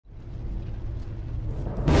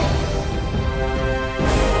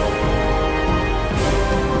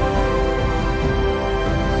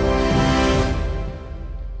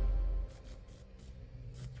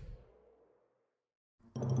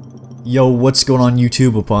Yo, what's going on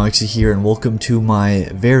YouTube? Epoxy here, and welcome to my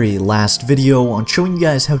very last video on showing you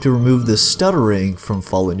guys how to remove the stuttering from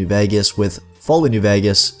Fallout New Vegas with Fallout New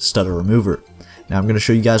Vegas Stutter Remover. Now I'm going to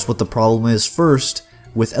show you guys what the problem is first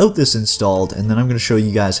without this installed, and then I'm going to show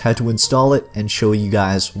you guys how to install it and show you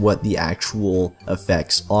guys what the actual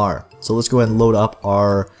effects are. So let's go ahead and load up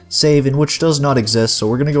our save, in which does not exist, so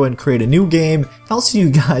we're going to go ahead and create a new game. I'll see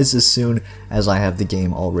you guys as soon as I have the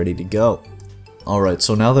game all ready to go. Alright,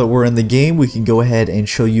 so now that we're in the game, we can go ahead and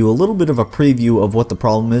show you a little bit of a preview of what the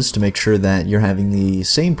problem is to make sure that you're having the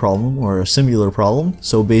same problem or a similar problem.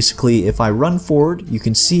 So basically, if I run forward, you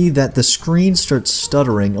can see that the screen starts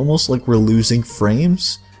stuttering, almost like we're losing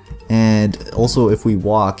frames. And also if we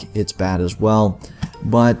walk, it's bad as well.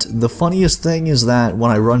 But the funniest thing is that when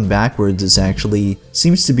I run backwards, it actually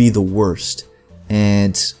seems to be the worst.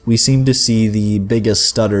 And we seem to see the biggest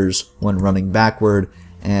stutters when running backward.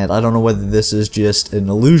 And I don't know whether this is just an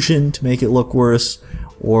illusion to make it look worse,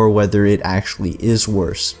 or whether it actually is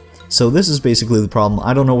worse. So this is basically the problem.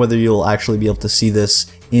 I don't know whether you'll actually be able to see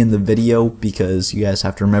this in the video, because you guys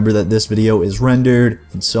have to remember that this video is rendered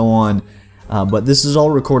and so on. But this is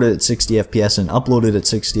all recorded at 60 FPS and uploaded at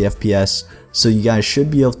 60 FPS, so you guys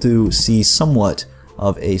should be able to see somewhat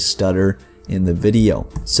of a stutter in the video.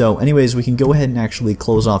 So anyways, we can go ahead and actually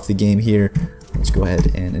close off the game here. Let's go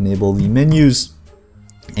ahead and enable the menus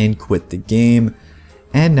and quit the game.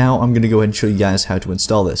 And now I'm going to go ahead and show you guys how to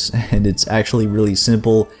install this, and it's actually really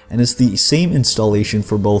simple, and it's the same installation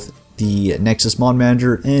for both the Nexus Mod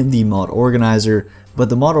Manager and the Mod Organizer, but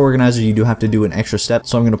the Mod Organizer you do have to do an extra step,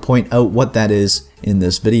 so I'm going to point out what that is in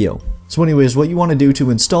this video. So anyways, what you want to do to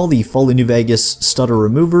install the Fallout New Vegas Stutter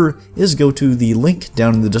Remover is go to the link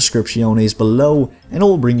down in the descripciones below, and it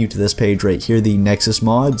will bring you to this page right here, the Nexus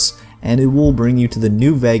Mods, and it will bring you to the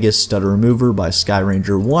New Vegas Stutter Remover by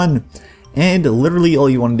Skyranger 1. And literally all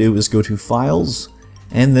you want to do is go to Files,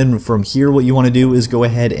 and then from here what you want to do is go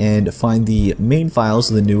ahead and find the main files,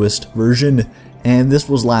 the newest version. And this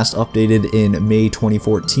was last updated in May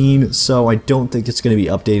 2014, so I don't think it's going to be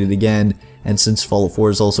updated again. And since Fallout 4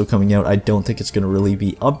 is also coming out, I don't think it's going to really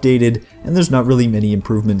be updated, and there's not really many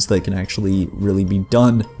improvements that can actually really be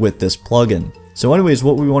done with this plugin. So anyways,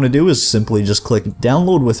 what we want to do is simply just click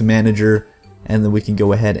Download with Manager, and then we can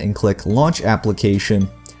go ahead and click Launch Application.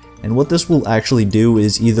 And what this will actually do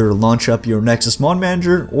is either launch up your Nexus Mod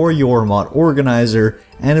Manager or your Mod Organizer,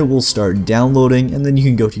 and it will start downloading, and then you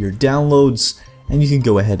can go to your downloads and you can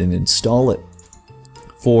go ahead and install it.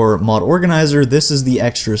 For Mod Organizer, this is the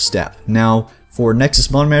extra step. Now, for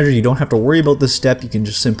Nexus Mod Manager, you don't have to worry about this step. You can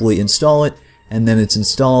just simply install it, and then it's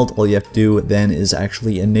installed. All you have to do then is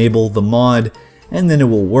actually enable the mod, and then it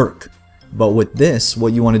will work. But with this,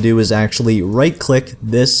 what you want to do is actually right-click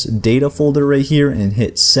this data folder right here and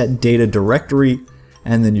hit Set Data Directory,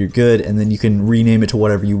 and then you're good, and then you can rename it to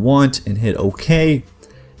whatever you want and hit OK.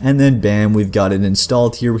 And then bam, we've got it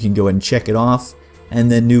installed here. We can go ahead and check it off. And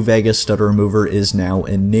then New Vegas Stutter Remover is now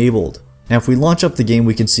enabled. Now if we launch up the game,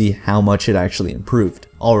 we can see how much it actually improved.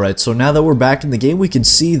 Alright, so now that we're back in the game, we can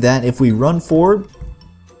see that if we run forward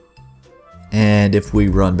and if we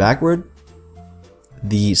run backward,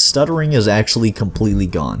 the stuttering is actually completely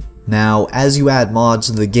gone. Now as you add mods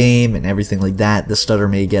to the game and everything like that, the stutter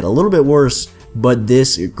may get a little bit worse, but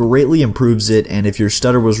this greatly improves it, and if your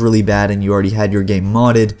stutter was really bad and you already had your game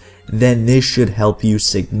modded, then this should help you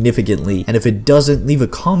significantly. And if it doesn't, leave a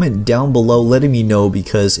comment down below letting me know,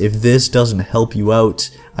 because if this doesn't help you out,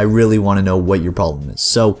 I really want to know what your problem is.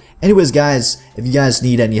 So anyways guys, if you guys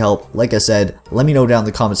need any help, like I said, let me know down in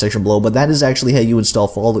the comment section below. But that is actually how you install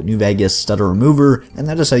Fallout New Vegas Stutter Remover, and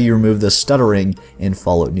that is how you remove the stuttering in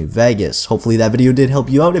Fallout New Vegas. Hopefully that video did help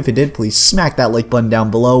you out. If it did, please smack that like button down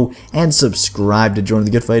below and subscribe to join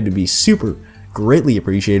the good fight. It'd be super greatly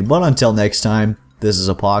appreciated. But until next time, this is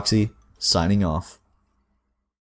Epoxy, signing off.